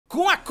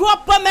Com a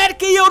Copa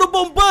América e Euro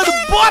bombando,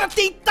 bora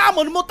tentar,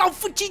 mano, montar um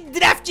fute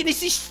draft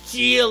nesse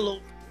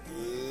estilo.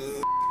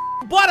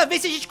 Bora ver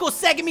se a gente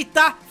consegue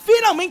imitar,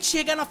 finalmente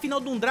chegar na final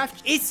de um draft.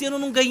 Esse ano eu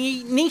não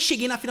ganhei, nem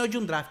cheguei na final de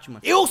um draft,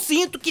 mano. Eu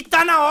sinto que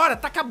tá na hora,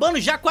 tá acabando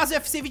já quase o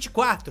UFC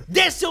 24.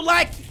 Deixa seu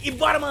like e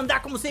bora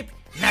mandar, como sempre,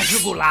 na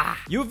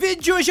jugular. E o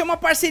vídeo de hoje é uma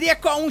parceria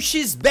com a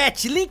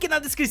 1xBet, link na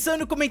descrição e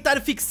no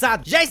comentário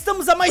fixado. Já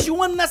estamos há mais de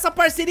um ano nessa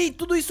parceria e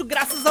tudo isso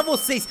graças a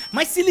vocês.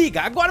 Mas se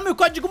liga, agora meu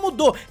código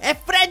mudou, é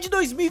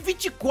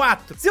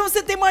Fred2024. Se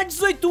você tem mais de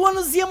 18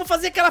 anos e ama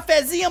fazer aquela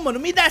fezinha, mano,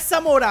 me dá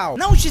essa moral.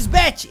 Na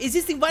 1xBet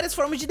existem várias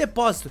formas de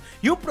depósito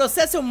e o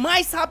processo é o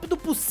mais rápido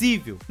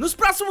possível. Nos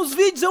próximos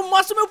vídeos eu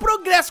mostro meu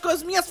progresso com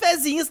as minhas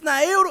fezinhas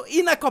na Euro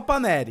e na Copa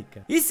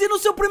América. E se no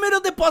seu primeiro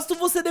depósito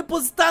você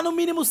depositar no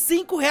mínimo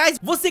R$5,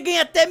 você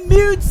ganha até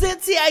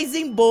R$1.200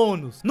 em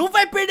bônus. Não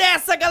vai perder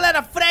essa,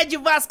 galera. Fred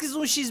Vasquez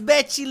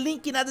 1xBet,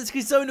 link na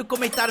descrição e no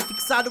comentário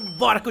fixado.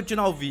 Bora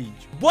continuar o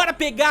vídeo. Bora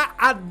pegar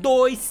a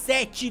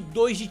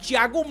 272 de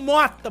Thiago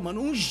Mota, mano,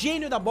 um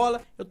gênio da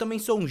bola. Eu também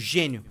sou um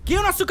gênio. Quem é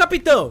o nosso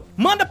capitão?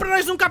 Manda pra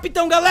nós um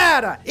capitão,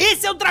 galera.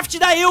 Esse é o draft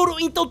da Euro,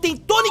 então tem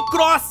Toni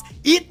Kroos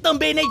e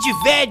também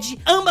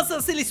Nedved. Ambas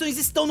as seleções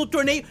estão no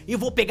torneio e eu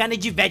vou pegar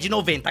Nedved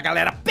 90,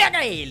 galera.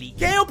 Pega ele.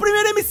 Quem é o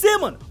primeiro MC,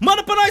 mano?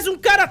 Manda pra nós um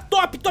cara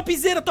top,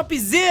 topzera, topzera.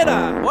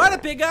 Bora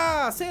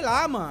pegar, sei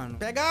lá, mano.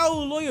 Pegar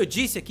o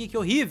Loyodice aqui, que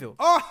horrível.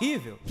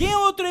 Horrível. Quem é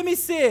outro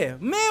MC?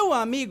 Meu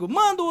amigo,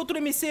 manda outro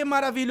MC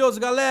maravilhoso,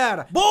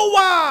 galera.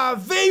 Boa!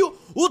 Veio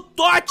o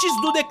Totes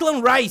do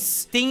Declan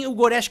Rice. Tem o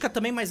Goretzka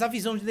também, mas a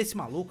visão desse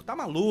maluco, tá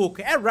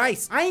maluco. É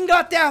Rice. A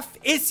Inglaterra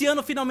esse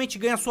ano finalmente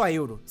ganha sua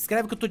Euro.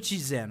 Escreve o que eu tô te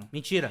dizendo.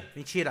 Mentira,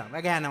 mentira.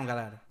 Vai ganhar não,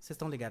 galera. Vocês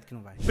estão ligados que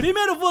não vai.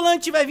 Primeiro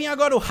volante vai vir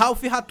agora o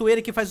Ralf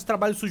Ratoeira, que faz o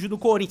trabalho sujo do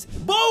Corinthians.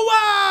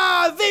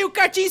 Boa! Veio o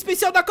cartinha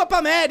especial da Copa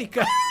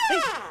América.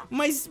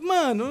 Mas,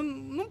 mano,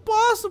 não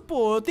posso,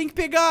 pô. Eu tenho que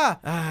pegar...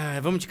 Ah,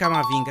 vamos de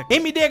Camavinga.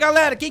 MD,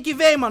 galera. Quem que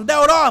veio, mano? Da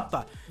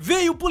Europa.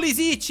 Veio o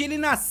Pulisic. Ele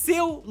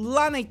nasceu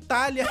lá na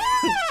Itália.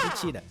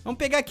 Mentira. Vamos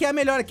pegar aqui a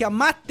melhor aqui, a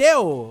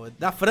Matteo,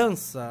 da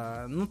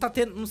França. Não tá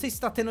tendo... Não sei se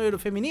tá tendo Euro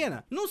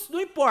feminina. Não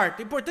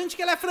importa. O importante é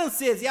que ela é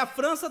francesa. E a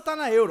França tá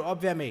na Euro,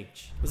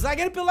 obviamente. O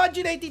zagueiro pelo lado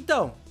direito,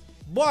 então.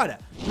 Bora,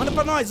 manda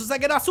pra nós, o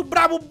zagueiraço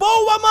brabo.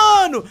 Boa,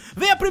 mano.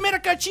 Vem a primeira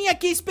cartinha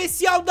aqui,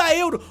 especial da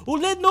Euro, o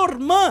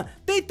Lenormand.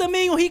 Tem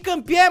também o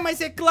Ricampier,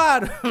 mas é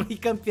claro, o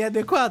Ricampier é do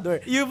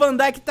Equador. E o Van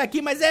Dijk tá aqui,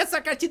 mas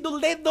essa cartinha do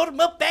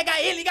Lenormand, pega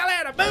ele,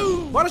 galera.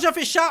 Boom. Bora já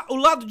fechar o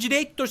lado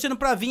direito, torcendo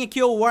pra vir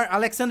aqui o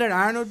Alexander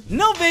Arnold.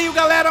 Não veio,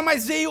 galera,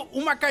 mas veio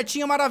uma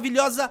cartinha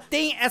maravilhosa.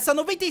 Tem essa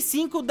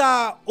 95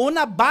 da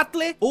Ona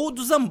Battle ou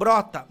do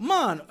Zambrota.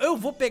 Mano, eu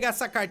vou pegar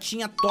essa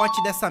cartinha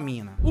tote dessa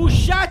mina. O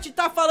chat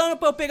tá falando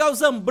pra eu pegar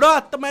os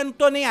Zambrota, mas eu não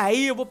tô nem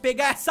aí. Eu vou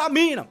pegar essa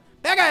mina.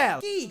 Pega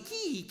ela.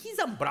 Que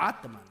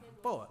Zambrota, mano.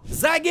 Pô.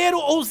 Zagueiro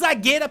ou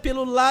zagueira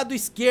pelo lado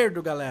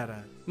esquerdo,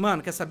 galera.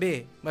 Mano, quer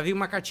saber? Vai vir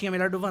uma cartinha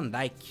melhor do Van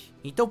Dijk.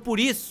 Então, por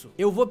isso,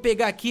 eu vou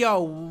pegar aqui, ó,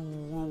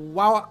 o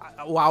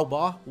Alba,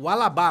 ó, o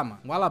Alabama,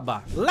 o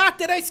Alabá.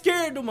 Lateral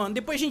esquerdo, mano.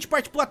 Depois a gente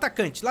parte pro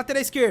atacante.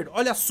 Lateral esquerdo.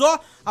 Olha só,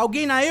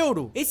 alguém na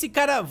Euro. Esse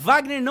cara,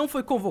 Wagner, não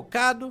foi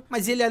convocado,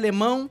 mas ele é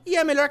alemão e é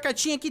a melhor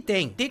cartinha que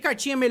tem. Tem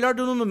cartinha melhor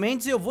do Nuno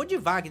Mendes, eu vou de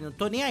Wagner. Não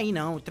tô nem aí,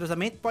 não. O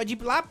entrosamento pode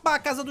ir lá pra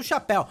casa do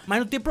chapéu, mas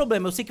não tem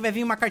problema. Eu sei que vai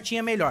vir uma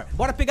cartinha melhor.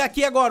 Bora pegar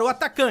aqui agora o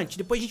atacante.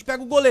 Depois a gente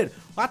pega o goleiro.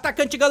 O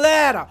atacante,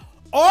 galera.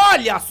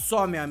 Olha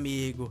só, meu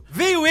amigo.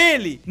 Veio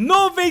ele,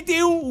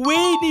 91,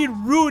 Wayne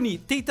Rooney.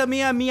 Tem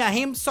também a minha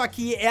Ham, só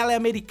que ela é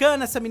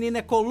americana, essa menina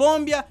é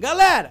Colômbia.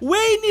 Galera,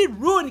 Wayne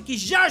Rooney, que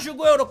já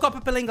jogou a Eurocopa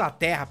pela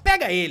Inglaterra.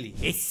 Pega ele.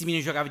 Esse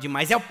menino jogava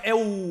demais. É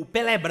o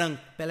Pelé branco.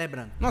 Pelé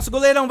branco. Nosso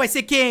goleirão vai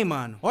ser quem,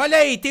 mano? Olha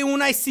aí, tem o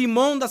Unai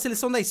Simon, da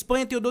seleção da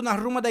Espanha. Tem o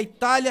Donnarumma, da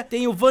Itália.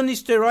 Tem o Van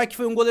Nistelrooy, que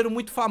foi um goleiro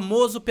muito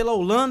famoso pela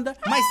Holanda.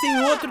 Mas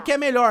tem outro que é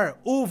melhor,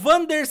 o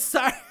Van der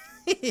Sar.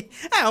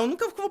 Eu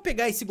nunca vou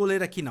pegar esse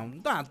goleiro aqui, não.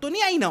 Tá, tô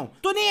nem aí, não.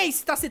 Tô nem aí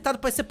se tá setado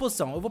pra essa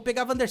posição. Eu vou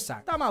pegar Van der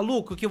Sar. Tá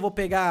maluco que eu vou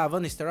pegar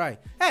Van Nistelrooy?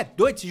 É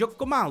doido, esse jogo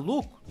ficou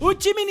maluco. O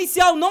time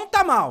inicial não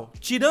tá mal.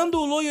 Tirando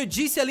o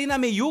Loyodice ali na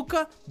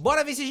meiuca.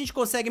 Bora ver se a gente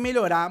consegue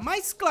melhorar.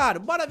 Mas, claro,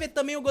 bora ver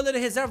também o goleiro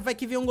reserva. Vai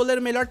que vem um goleiro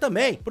melhor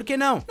também. Por que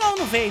não?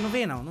 Não vem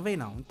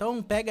não.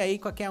 Então pega aí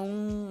qualquer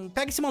um.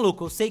 Pega esse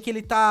maluco. Eu sei que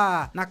ele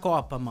tá na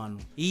Copa, mano.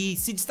 E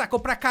se destacou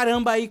pra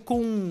caramba aí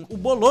com o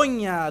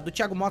Bolonha do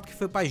Thiago Mota, que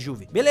foi pra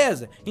Juve.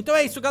 Beleza? Então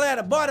é isso,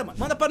 galera. Bora, mano.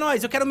 Manda pra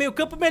nós. Eu quero meio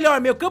campo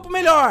melhor. Meio campo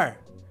melhor.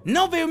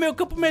 Não veio o meu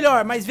campo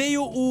melhor, mas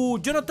veio o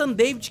Jonathan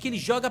David, que ele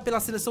joga pela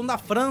seleção da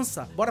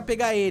França. Bora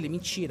pegar ele,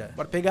 mentira.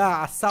 Bora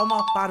pegar a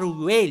Salma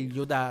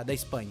Paruelho da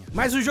Espanha.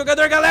 Mais um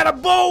jogador, galera,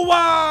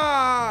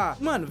 boa!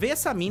 Mano, veio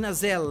essa mina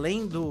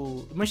Zelen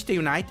do Manchester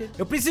United.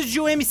 Eu preciso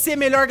de um MC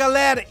melhor,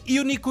 galera,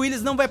 e o Nico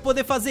Williams não vai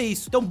poder fazer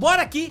isso. Então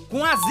bora aqui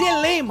com a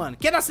Zelen, mano,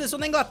 que é da seleção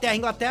da Inglaterra.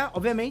 Inglaterra,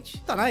 obviamente,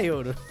 tá na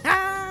Euro.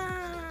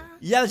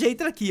 E ela já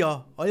entra aqui,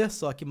 ó. Olha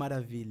só que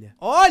maravilha.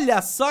 Olha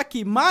só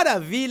que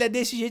maravilha,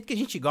 desse jeito que a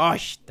gente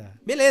gosta.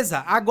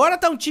 Beleza, agora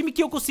tá um time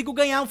que eu consigo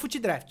ganhar um fute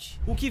draft.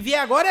 O que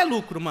vier agora é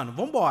lucro, mano.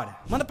 Vambora.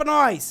 Manda pra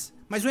nós.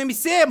 Mais um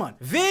MC, mano.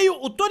 Veio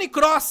o Tony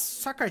Kroos,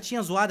 só a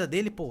cartinha zoada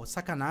dele, pô,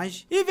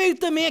 sacanagem. E veio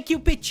também aqui o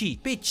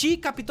Petit. Petit,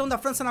 capitão da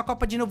França na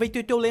Copa de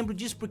 98, eu lembro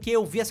disso porque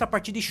eu vi essa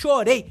partida e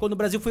chorei quando o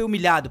Brasil foi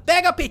humilhado.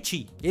 Pega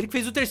Petit, ele que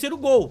fez o terceiro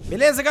gol.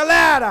 Beleza,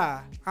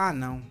 galera? Ah,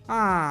 não.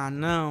 Ah,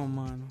 não,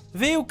 mano.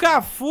 Veio o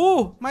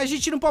Cafu, mas a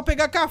gente não pode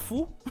pegar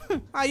Cafu.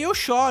 Aí eu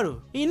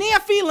choro. E nem a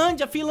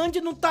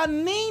Finlândia não tá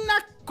nem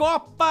na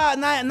Copa,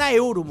 na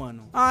Euro,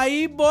 mano.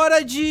 Aí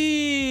bora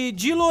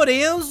de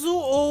Lorenzo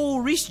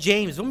ou Rhys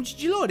James. Vamos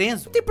de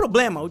Lorenzo. Não tem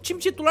problema, o time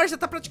titular já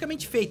tá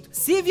praticamente feito.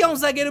 Se vier um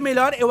zagueiro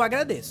melhor, eu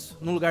agradeço.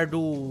 No lugar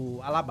do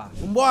Alaba.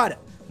 Vambora.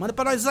 Manda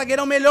pra nós o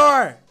zagueirão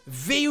melhor.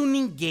 Veio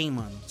ninguém,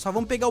 mano. Só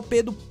vamos pegar o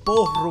P do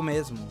porro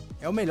mesmo.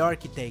 É o melhor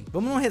que tem.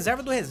 Vamos no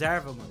reserva do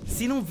reserva, mano.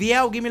 Se não vier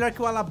alguém melhor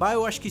que o Alaba,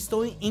 eu acho que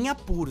estou em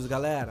apuros,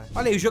 galera.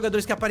 Olha aí os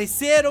jogadores que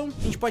apareceram.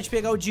 A gente pode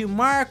pegar o Di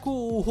Marco,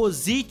 o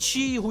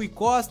Rosic, Rui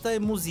Costa,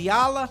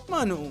 Musiala.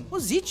 Mano,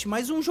 Rosic,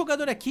 mais um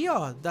jogador aqui,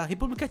 ó, da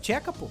República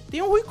Tcheca, pô.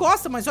 Tem o Rui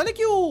Costa, mas olha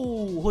aqui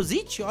o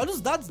Rosic, olha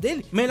os dados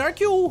dele. Melhor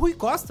que o Rui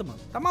Costa, mano.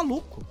 Tá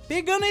maluco.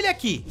 Pegando ele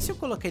aqui. E se eu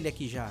colocar ele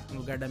aqui já, no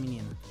lugar da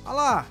menina? Olha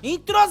lá.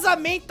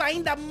 Entrosamento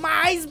ainda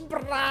mais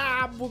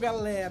brabo,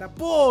 galera.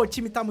 Pô, o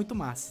time tá muito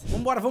massa.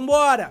 Vambora, vambora.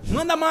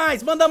 Manda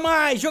mais.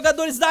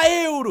 Jogadores da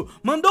Euro.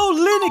 Mandou o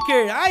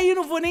Lineker. Aí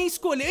não vou nem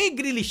escolher. Ei,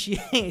 Grealish.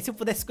 Se eu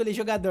pudesse escolher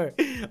jogador.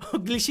 O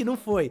Grealish não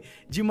foi.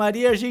 Di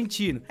Maria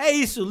argentino. É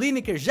isso, o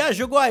Lineker já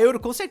jogou a Euro,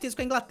 com certeza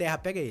com a Inglaterra.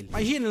 Pega ele.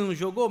 Imagina, ele não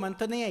jogou, mas não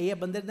tô nem aí. É a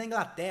bandeira da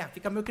Inglaterra.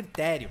 Fica a meu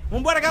critério.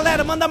 Vambora,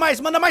 galera. Manda mais.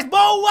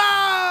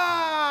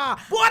 Boa!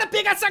 Bora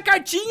pegar essa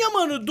cartinha,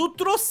 mano, do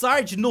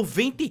Trossard,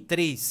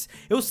 93.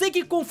 Eu sei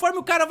que conforme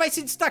o cara vai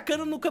se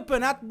destacando no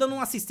campeonato, dando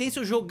uma assistência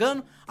ou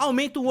jogando,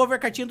 aumenta o over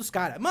cartinha dos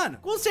caras. Mano,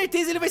 com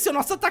certeza ele vai ser o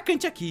nosso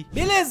atacante aqui.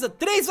 Beleza,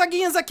 3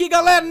 vaguinhas aqui,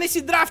 galera,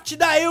 nesse draft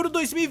da Euro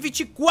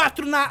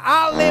 2024 na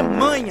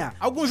Alemanha.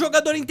 Algum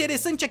jogador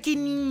interessante aqui?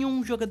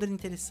 Nenhum jogador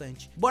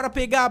interessante. Bora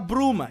pegar a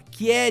Bruma,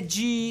 que é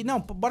de... Não,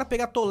 bora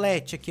pegar a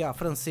Tolete aqui, ó,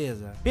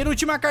 francesa.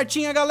 Penúltima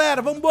cartinha,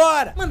 galera,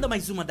 vambora. Manda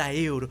mais uma da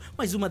Euro,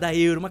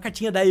 uma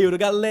cartinha da Euro,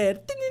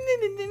 galera.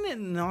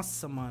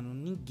 Nossa, mano,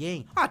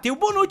 ninguém. Ah, tem o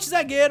Bonucci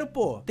zagueiro,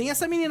 pô. Tem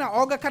essa menina,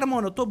 Olga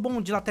Carmona. Eu tô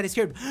bom de lateral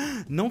esquerdo?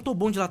 Não tô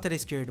bom de lateral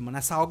esquerdo, mano.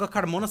 Essa Olga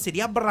Carmona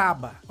seria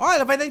braba. Olha,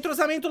 ela vai dar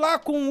entrosamento lá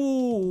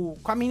com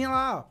a menina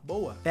lá, ó.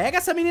 Boa. Pega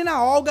essa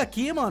menina Olga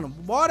aqui, mano.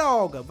 Bora,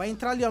 Olga. Vai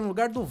entrar ali, ó, no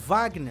lugar do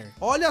Wagner.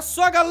 Olha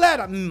só,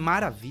 galera.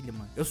 Maravilha,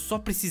 mano. Eu só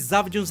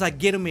precisava de um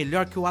zagueiro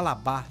melhor que o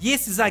Alaba. E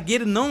esse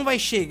zagueiro não vai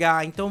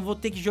chegar, então eu vou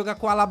ter que jogar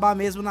com o Alaba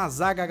mesmo na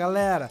zaga,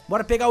 galera.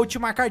 Bora pegar a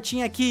última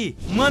cartinha aqui.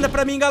 Manda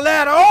pra mim,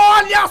 galera.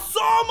 Olha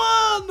só,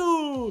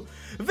 mano.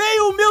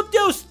 Veio o meu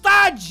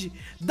Teustad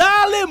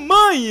da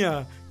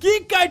Alemanha.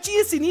 Que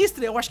cartinha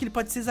sinistra. Eu acho que ele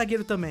pode ser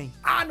zagueiro também.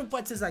 Ah, não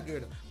pode ser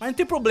zagueiro, mas não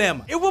tem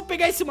problema. Eu vou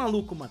pegar esse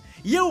maluco, mano,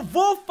 e eu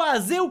vou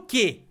fazer o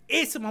quê?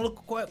 Esse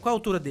maluco, qual a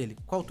altura dele?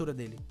 Qual a altura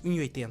dele?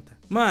 1,80.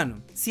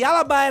 Mano, se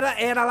Alaba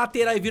era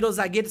lateral e virou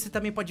zagueiro, você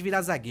também pode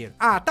virar zagueiro.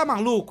 Ah, tá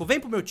maluco? Vem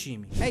pro meu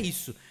time. É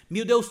isso.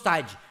 Meu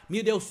Teustad.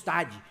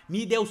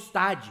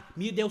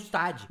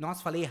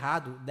 Nossa, falei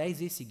errado 10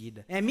 vezes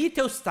seguida. É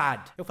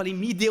Teustad. Eu falei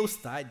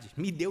Teustad.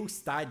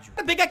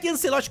 Vai pegar aqui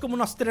Ancelotti como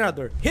nosso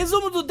treinador.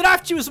 Resumo do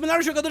draft, os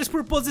melhores jogadores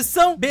por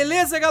posição.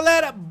 Beleza,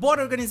 galera?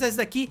 Bora organizar isso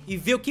daqui e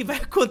ver o que vai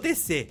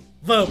acontecer.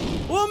 Vamos.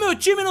 O meu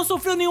time não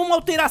sofreu nenhuma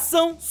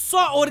alteração,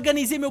 só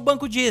organizei meu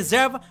banco de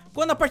reserva.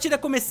 Quando a partida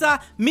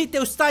começar,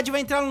 Teustad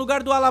vai entrar no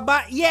lugar do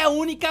Alaba e é a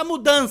única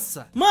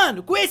mudança.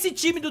 Mano, com esse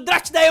time do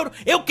draft da Euro,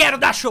 eu quero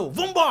dar show.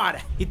 Vambora.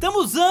 E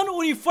estamos usando o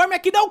uniforme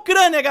aqui da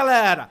Ucrânia,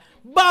 galera.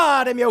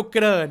 Bora, minha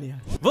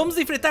Ucrânia. Vamos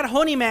enfrentar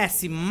Rony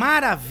Messi.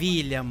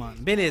 Maravilha, mano.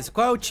 Beleza,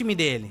 qual é o time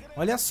dele?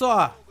 Olha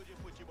só.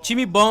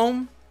 Time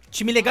bom,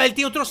 time legal. Ele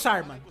tem o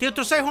Trossard, mano. Tem o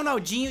Trossard,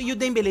 Ronaldinho e o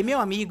Dembélé.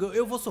 Meu amigo,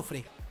 eu vou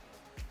sofrer.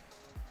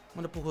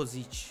 Manda pro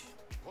Rosic.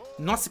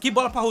 Nossa, que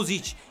bola pra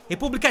Rosic.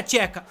 República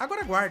Tcheca.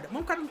 Agora guarda.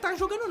 Mano, o cara não tá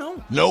jogando, não.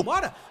 Não.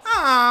 Bora.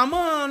 Ah,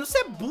 mano, você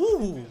é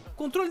burro. O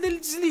controle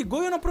dele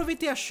desligou e eu não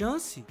aproveitei a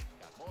chance.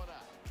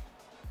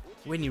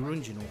 Wayne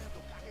Rooney de novo.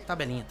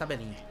 Tabelinha.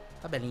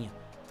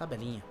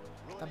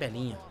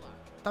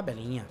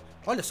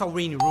 Olha só o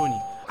Wayne Rooney.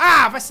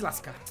 Ah, vai se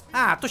lascar.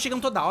 Ah, tô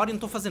chegando toda hora e não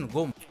tô fazendo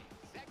gol.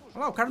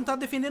 Olha lá, o cara não tá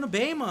defendendo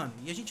bem, mano.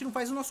 E a gente não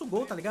faz o nosso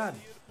gol, tá ligado?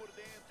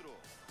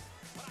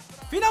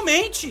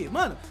 Finalmente!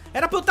 Mano,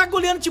 era pra eu estar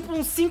goleando tipo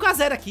uns 5 a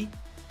 0 aqui.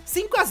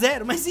 5 a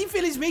 0, mas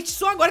infelizmente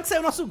só agora que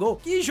saiu o nosso gol.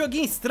 Que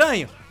joguinho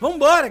estranho.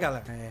 Vambora,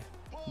 galera.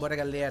 Bora,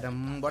 galera.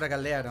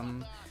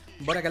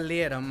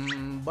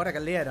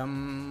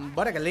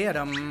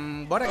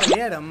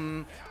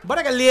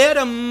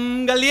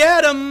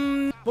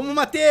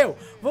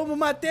 Vamos,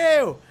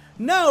 Mateu.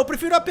 Não, eu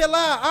prefiro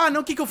apelar. Ah,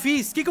 não, o que eu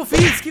fiz?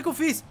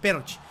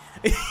 Pênalti.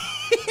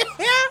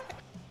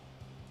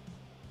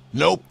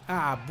 Nope.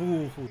 Ah,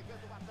 burro.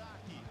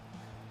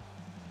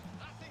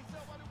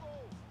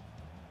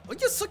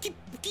 Olha só que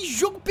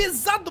jogo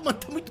pesado, mano.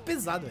 Tá muito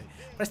pesado, velho.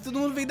 Parece que todo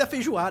mundo veio da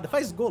feijoada.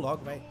 Faz gol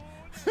logo, vai.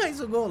 Faz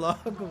o gol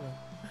logo, mano.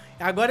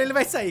 Agora ele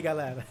vai sair,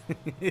 galera.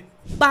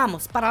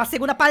 Vamos para a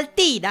segunda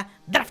partida.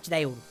 Draft da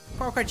Euro.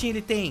 Qual cartinha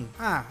ele tem?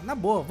 Ah, na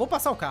boa, vou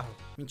passar o carro.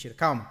 Mentira,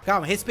 calma,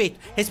 calma, respeito.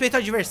 Respeito ao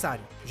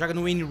adversário. Joga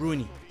no Wayne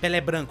Rooney. Pelé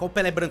branco, olha o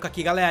Pelé branco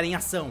aqui, galera, em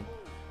ação.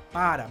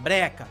 Para,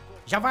 breca.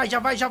 Já vai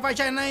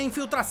na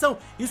infiltração.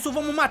 Isso,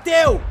 vamos,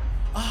 Mateu.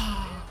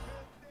 Ah.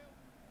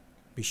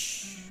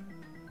 Bicho.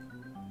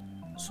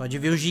 Só de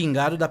ver o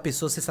gingado da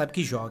pessoa, você sabe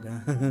que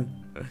joga.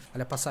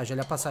 Olha a passagem,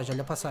 olha a passagem,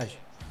 olha a passagem.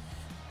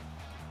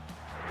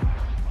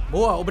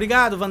 Boa,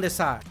 obrigado, Van der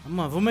Sar.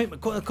 Mano,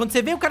 quando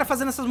você vê o cara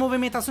fazendo essas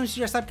movimentações, você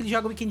já sabe que ele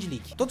joga o Weekend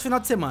League. Todo final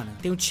de semana.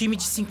 Tem um time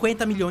de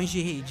 50 milhões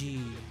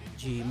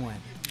de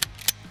moeda.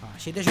 Ó,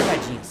 cheio de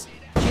jogadinhas.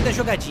 Cheio de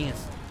jogadinhas.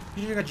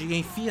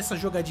 Enfia essas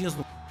jogadinhas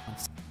no...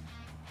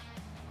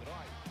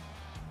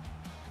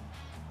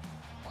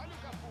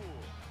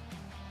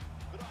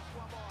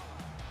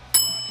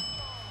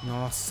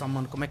 Nossa,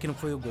 mano, como é que não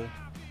foi o gol?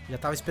 Já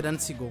tava esperando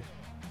esse gol.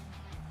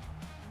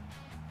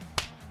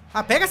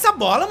 Ah, pega essa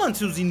bola, mano,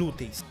 seus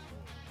inúteis.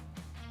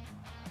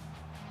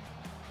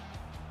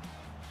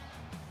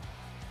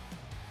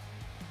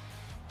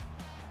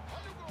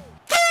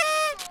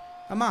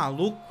 Tá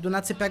maluco? Do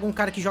nada você pega um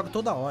cara que joga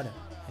toda hora.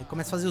 Aí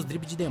começa a fazer os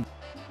dribles de demônio.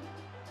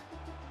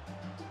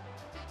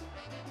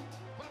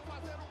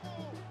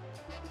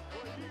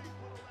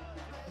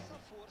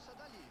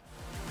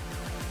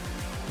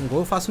 Um gol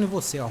eu faço em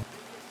você, ó.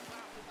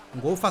 Um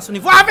gol eu faço em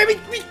você. Ah,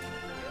 vem!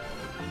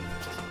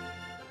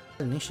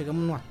 Nem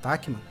chegamos no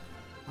ataque, mano.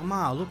 Tá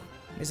maluco?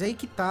 Mas aí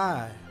que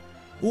tá.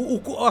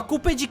 A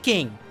culpa é de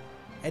quem?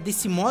 É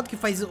desse modo que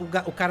faz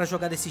o cara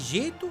jogar desse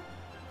jeito?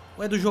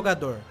 Ou é do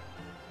jogador?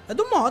 É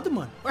do modo,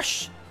 mano.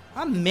 Oxi,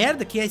 a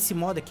merda que é esse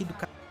modo aqui do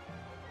cara.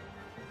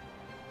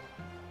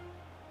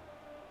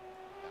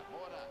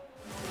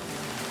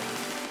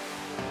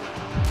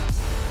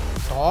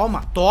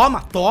 Toma,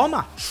 toma,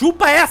 toma.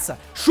 Chupa essa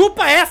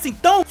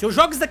então. Se eu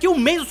jogo isso daqui um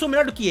mês, eu sou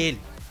melhor do que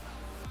ele.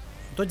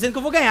 Não tô dizendo que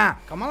eu vou ganhar.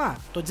 Calma lá.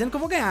 Tô dizendo que eu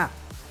vou ganhar.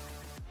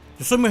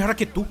 Eu sou melhor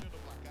que tu.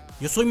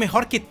 Eu sou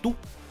melhor que tu.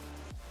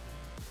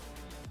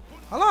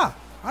 Olha lá.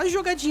 Olha as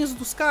jogadinhas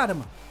dos caras,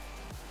 mano.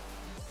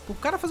 O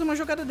cara fazer uma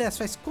jogada dessa,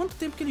 faz quanto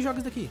tempo que ele joga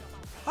isso daqui?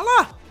 Olha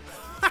lá.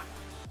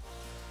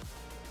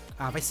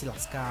 Ah, vai se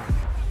lascar.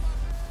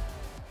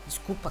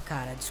 Desculpa,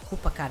 cara,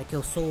 que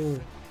eu sou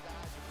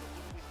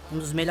um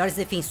dos melhores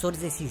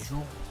defensores desse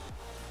jogo.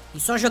 E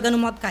só jogando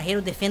modo carreira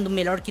eu defendo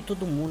melhor que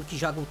todo mundo que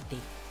joga o T.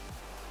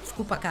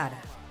 Desculpa, cara.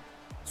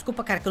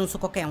 Desculpa, cara, que eu não sou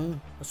qualquer um.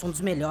 Eu sou um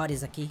dos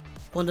melhores aqui.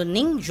 Quando eu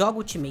nem jogo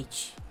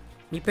Ultimate.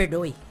 Me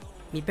perdoe.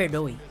 Me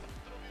perdoe.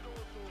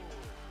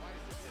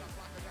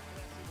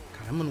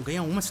 Caramba, não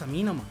ganha uma essa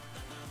mina, mano.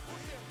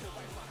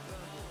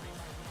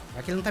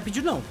 É que ele não tá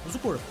pedindo, não. Usa o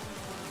corpo.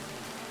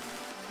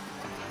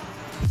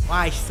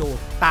 Vai, seu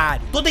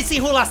otário. Toda essa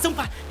enrolação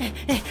pra...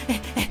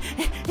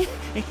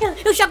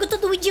 Eu jogo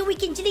todo dia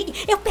Weekend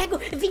League. Eu pego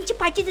 20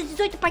 partidas,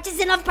 18 partidas,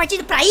 19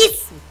 partidas pra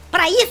isso.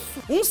 Pra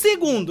isso. Um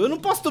segundo. Eu não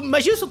posso...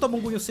 Imagina se eu tomo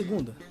um gol em um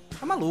segundo.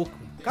 Tá maluco.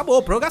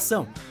 Acabou,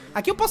 prorrogação.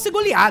 Aqui eu posso ser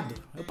goleado.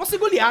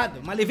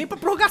 Mas levei pra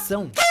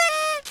prorrogação.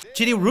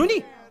 Tirei o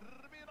Rooney?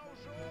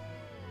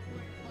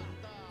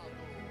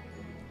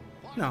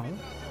 Não.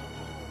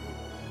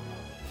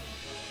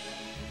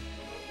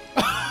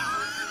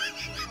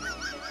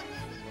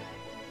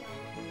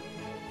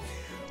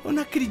 Eu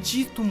não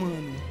acredito,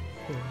 mano.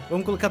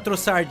 Vamos colocar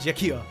Trossard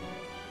aqui, ó.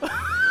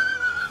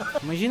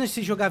 Imagina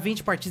se jogar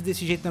 20 partidas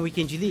desse jeito na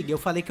Weekend League. Eu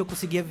falei que eu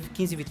conseguia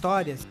 15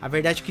 vitórias. A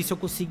verdade é que se eu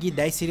conseguir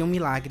 10 seria um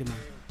milagre,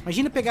 mano.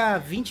 Imagina pegar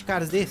 20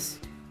 caras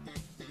desse.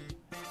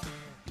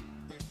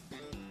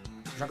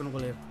 Joga no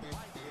goleiro.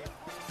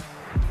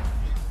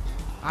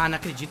 Ah, não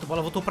acredito. A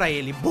bola voltou pra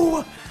ele.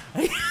 Boa!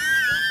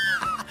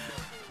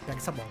 Pega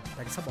essa bola.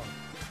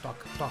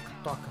 Toca, toca,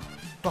 toca,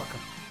 toca,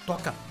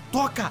 toca,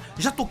 toca!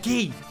 Já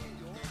toquei!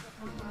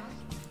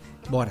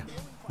 Bora,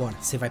 bora.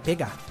 Você vai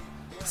pegar.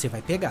 Você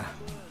vai pegar.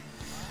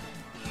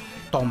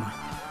 Toma,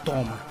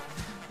 toma,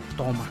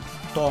 toma,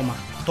 toma,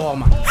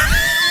 toma.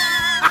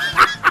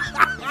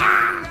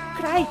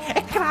 Crai,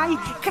 é crai,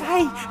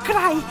 crai,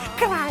 crai,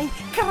 crai,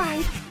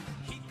 crai.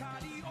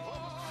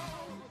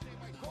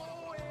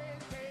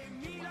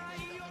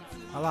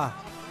 Olha lá.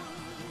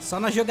 Só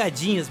nas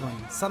jogadinhas,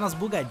 mano. Só nas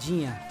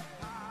bugadinhas.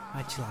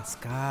 Vai te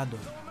lascado.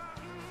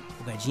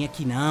 Bugadinha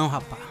aqui não,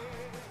 rapá.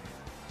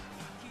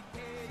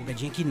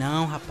 Bugadinha aqui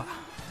não, rapá.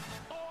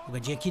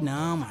 Bugadinha aqui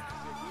não, mano.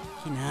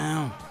 Aqui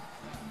não.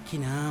 Aqui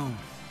não.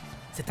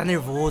 Você tá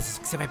nervoso,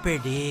 que você vai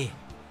perder.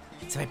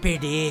 Você vai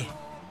perder.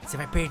 Você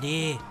vai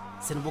perder.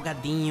 Sendo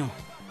bugadinho.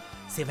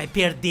 Você vai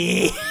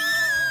perder.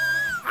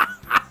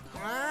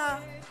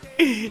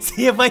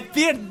 Você vai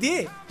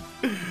perder.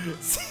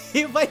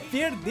 Você vai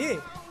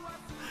perder.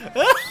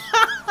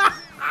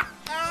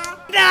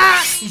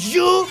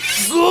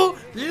 Jugula!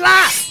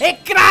 É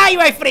cry,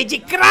 my friend,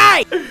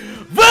 cry!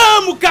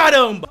 Vamos,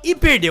 caramba! E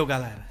perdeu,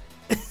 galera.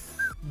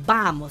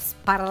 Vamos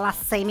para a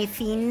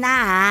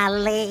semifinale.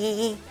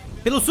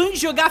 Pelo sonho de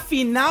jogar a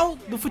final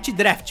do Fute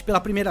Draft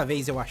pela primeira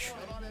vez, eu acho.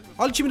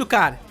 Olha o time do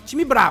cara,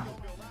 time brabo.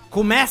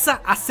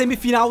 Começa a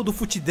semifinal do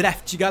Fute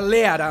Draft,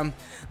 galera.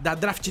 Da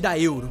draft da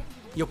Euro.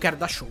 E eu quero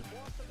dar show.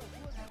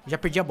 Já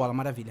perdi a bola,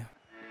 maravilha.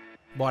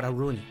 Bora,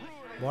 Rooney.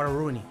 Bora,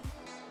 Rooney.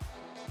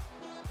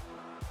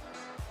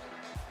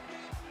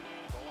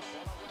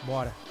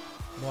 Bora.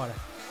 Bora.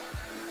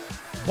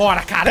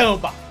 Bora,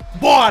 caramba!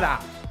 Bora!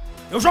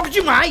 Eu jogo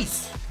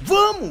demais!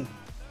 Vamos!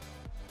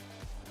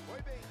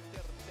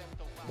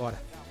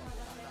 Bora.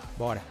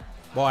 Bora.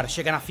 Bora,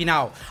 chega na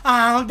final.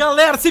 Ah,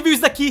 galera, você viu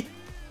isso daqui?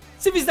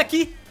 Você viu isso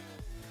daqui?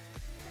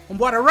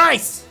 Vambora,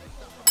 Rice!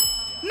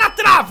 Na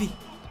trave!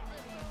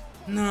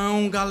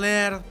 Não,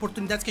 galera.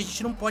 Oportunidades que a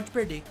gente não pode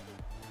perder.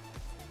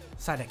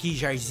 Sai daqui,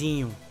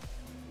 Jairzinho.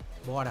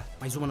 Bora,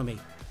 mais uma no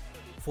meio.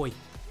 Foi.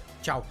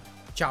 Tchau,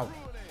 tchau.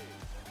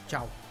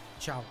 Tchau,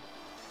 tchau.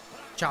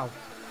 Tchau.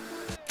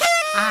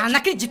 Ah, não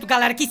acredito,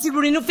 galera, que esse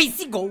Rooney não fez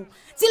esse gol.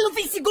 Se ele não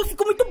fez esse gol,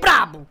 ficou muito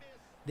brabo.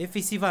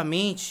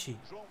 Defensivamente,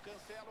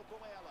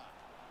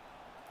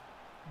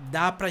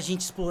 dá pra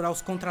gente explorar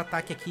os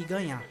contra-ataques aqui e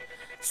ganhar.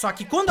 Só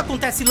que quando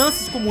acontece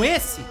lances como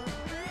esse,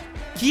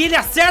 que ele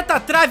acerta a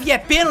trave e é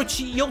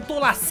pênalti e eu tô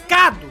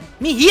lascado,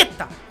 me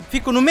irrita.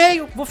 Fico no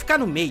meio, vou ficar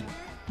no meio.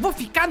 Vou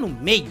ficar no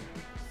meio.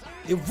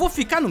 Eu vou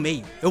ficar no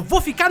meio. Eu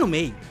vou ficar no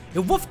meio.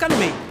 Eu vou ficar no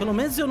meio. Pelo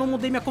menos eu não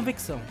mudei minha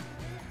convicção.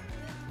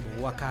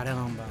 Boa,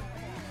 caramba.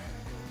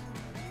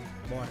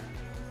 Bora.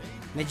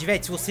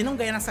 Nedved, se você não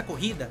ganhar nessa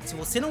corrida,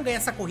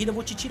 eu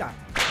vou te tirar.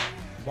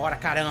 Bora,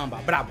 caramba.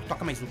 Brabo,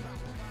 toca mais uma.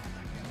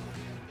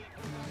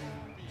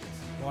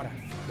 Bora,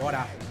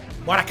 bora.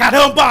 Bora,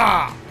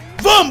 caramba!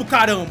 Vamos,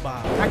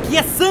 caramba! Aqui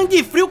é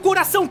sangue frio,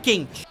 coração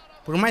quente.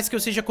 Por mais que eu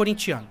seja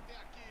corintiano.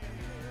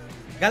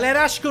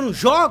 Galera acha que eu não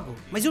jogo,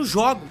 mas eu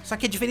jogo. Só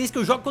que a diferença é que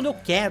eu jogo quando eu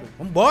quero.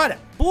 Vambora!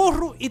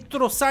 Porro e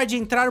Trossard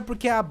entraram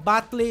porque a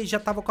Batley já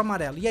tava com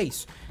amarelo. E é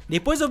isso.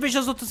 Depois eu vejo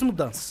as outras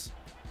mudanças.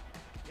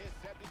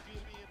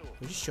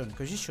 Congestiona,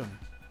 congestiona.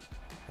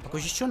 É pra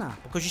congestionar,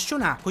 pra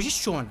congestionar.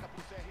 Congestiona.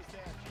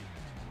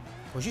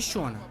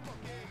 Congestiona.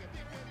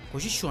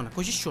 Congestiona,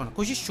 congestiona,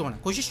 congestiona,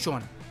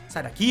 congestiona.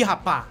 Sai daqui,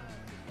 rapá.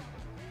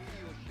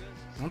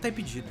 Não tá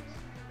impedido.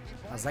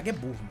 A zaga é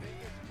burra, mano.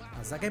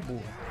 A zaga é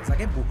burra, a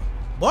zaga é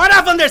burra.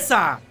 Bora, Van der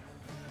Sar!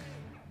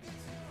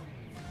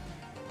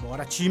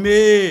 Bora,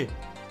 time!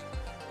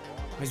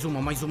 Mais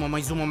uma, mais uma,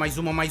 mais uma, mais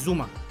uma, mais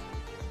uma.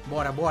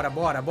 Bora, bora,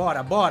 bora,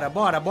 bora, bora,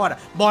 bora, bora.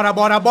 Bora,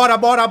 bora, bora,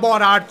 bora,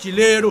 bora,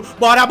 artilheiro.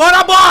 Bora,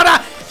 bora,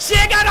 bora!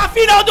 Chega na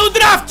final do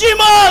draft,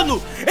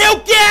 mano!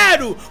 Eu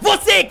quero!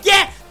 Você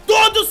quer?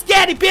 Todos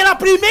querem! Pela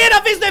primeira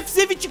vez no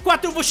FC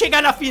 24 eu vou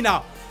chegar na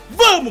final!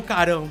 Vamos,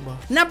 caramba!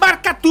 Na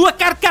barcatua,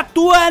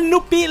 carcatua,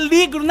 no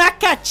peligro, na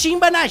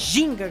catimba, na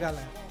ginga,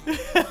 galera!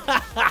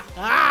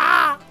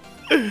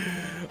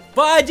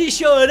 Pode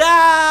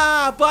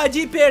chorar,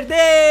 pode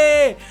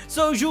perder.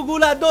 Sou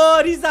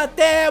juguladores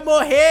até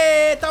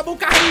morrer. Toma um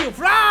carrinho.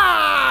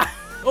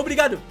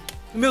 Obrigado,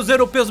 meus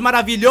europeus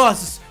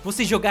maravilhosos.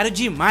 Vocês jogaram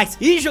demais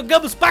e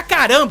jogamos pra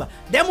caramba.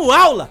 Demos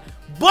aula.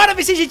 Bora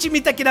ver se a gente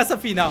imita aqui nessa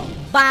final.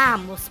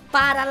 Vamos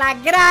para la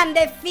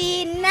grande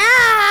finale.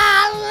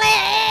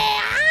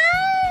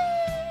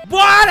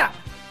 Bora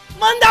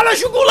mandá-la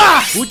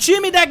jugular. O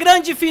time da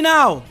grande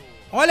final.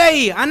 Olha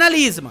aí,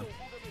 analisa, mano.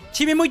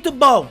 Time muito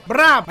bom,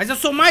 brabo. Mas eu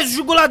sou mais os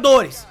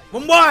juguladores.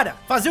 Vambora,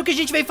 fazer o que a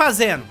gente vem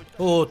fazendo.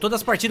 Ô,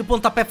 todas as partidas o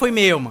pontapé foi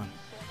meu, mano.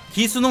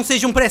 Que isso não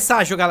seja um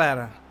presságio,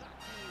 galera.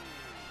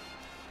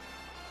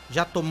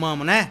 Já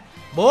tomamos, né?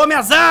 Boa,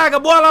 minha zaga,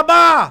 boa,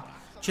 Labá.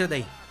 Tira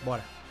daí,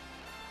 bora.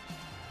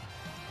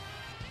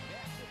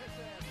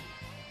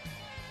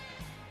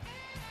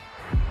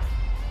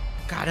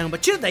 Caramba,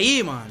 tira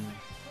daí, mano.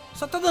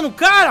 Só tá dando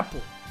cara, pô.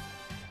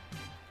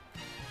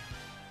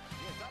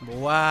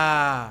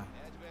 Boa!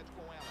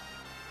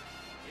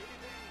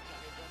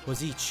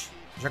 Rosic,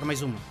 joga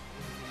mais uma.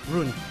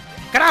 Rooney.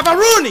 Crava,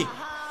 Rooney!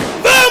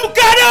 Vamos,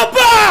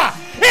 caramba!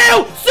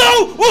 Eu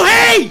sou o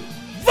rei!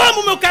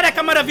 Vamos, meu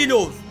careca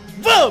maravilhoso!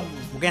 Vamos!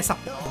 Vou ganhar essa...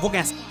 Vou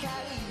ganhar essa...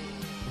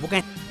 Vou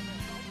ganhar...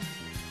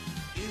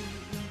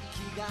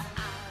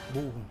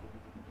 Burro.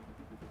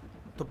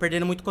 Tô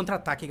perdendo muito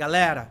contra-ataque,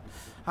 galera.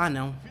 Ah,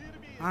 não.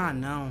 Ah,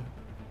 não.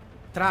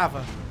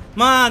 Trava.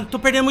 Mano, tô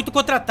perdendo muito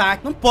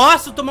contra-ataque. Não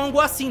posso tomar um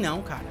gol assim,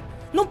 não, cara.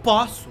 Não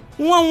posso.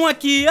 1 a 1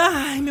 aqui.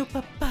 Ai, meu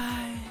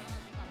papai.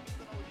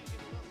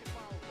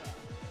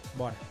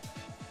 Bora.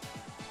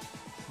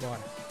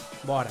 Bora.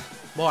 Bora.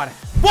 Bora.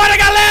 Bora,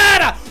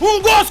 galera!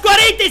 Um gol aos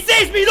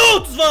 46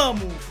 minutos,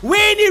 vamos!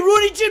 Wayne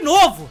Rooney de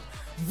novo.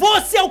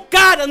 Você é o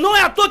cara. Não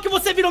é à toa que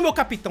você virou meu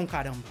capitão,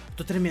 caramba.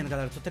 Tô tremendo,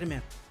 galera. Tô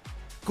tremendo.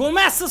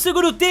 Começa o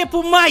segundo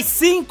tempo. Mais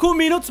 5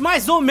 minutos,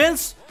 mais ou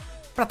menos.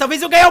 Pra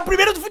talvez eu ganhar o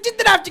primeiro do Foot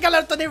Draft,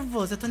 galera. Eu tô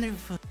nervoso, eu tô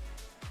nervoso.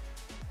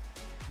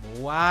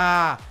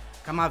 Boa!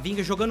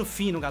 Camavinga jogando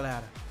fino,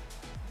 galera.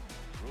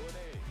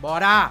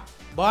 Bora!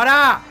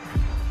 Bora!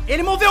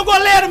 Ele moveu o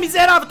goleiro,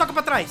 miserável. Toca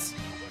pra trás.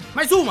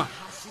 Mais uma.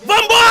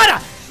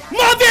 Vambora!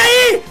 Move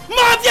aí!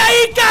 Move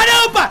aí,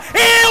 caramba!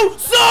 Eu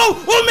sou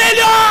o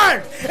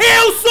melhor!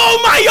 Eu sou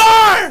o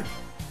maior!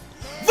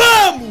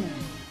 Vamos!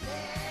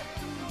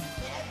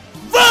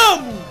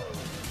 Vamos!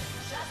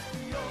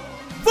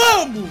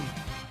 Vamos!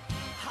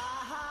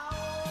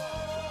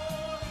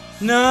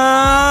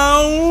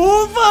 Não,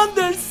 o Van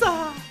der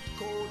Sar.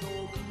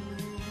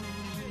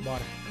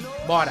 Bora.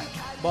 Bora,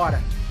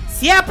 bora.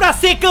 Se é pra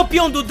ser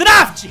campeão do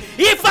draft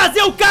e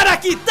fazer o cara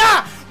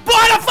quitar,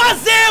 bora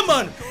fazer,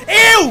 mano.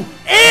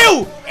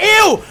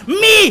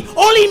 Me,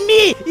 only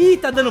me. Ih,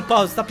 tá dando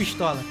pausa, tá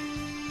pistola.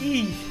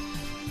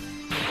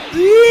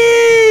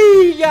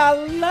 Ih,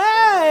 galera.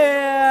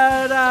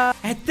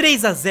 É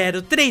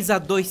 3-0,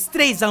 3-2,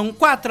 3-1,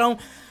 4-1.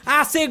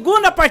 A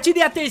segunda partida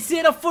e a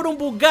terceira foram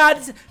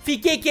bugadas.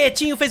 Fiquei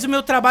quietinho, fez o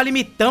meu trabalho e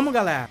me tamo,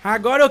 galera.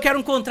 Agora eu quero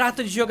um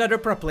contrato de jogador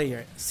pro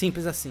player.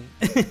 Simples assim.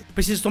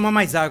 Preciso tomar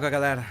mais água,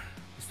 galera.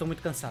 Estou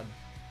muito cansado.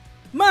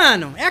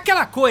 Mano, é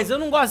aquela coisa. Eu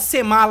não gosto de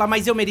ser mala,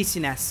 mas eu mereci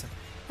nessa.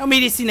 Eu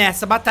mereci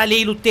nessa.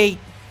 Batalhei, lutei.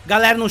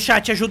 Galera no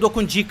chat ajudou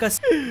com dicas.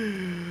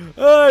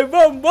 Ai,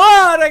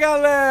 vambora,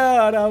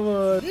 galera,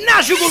 mano.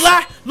 Na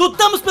jugular,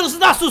 lutamos pelos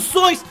nossos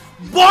sonhos.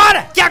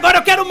 Bora, que agora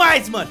eu quero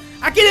mais, mano.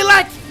 Aquele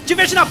like. Te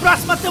vejo na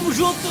próxima, tamo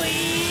junto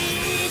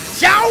e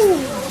tchau!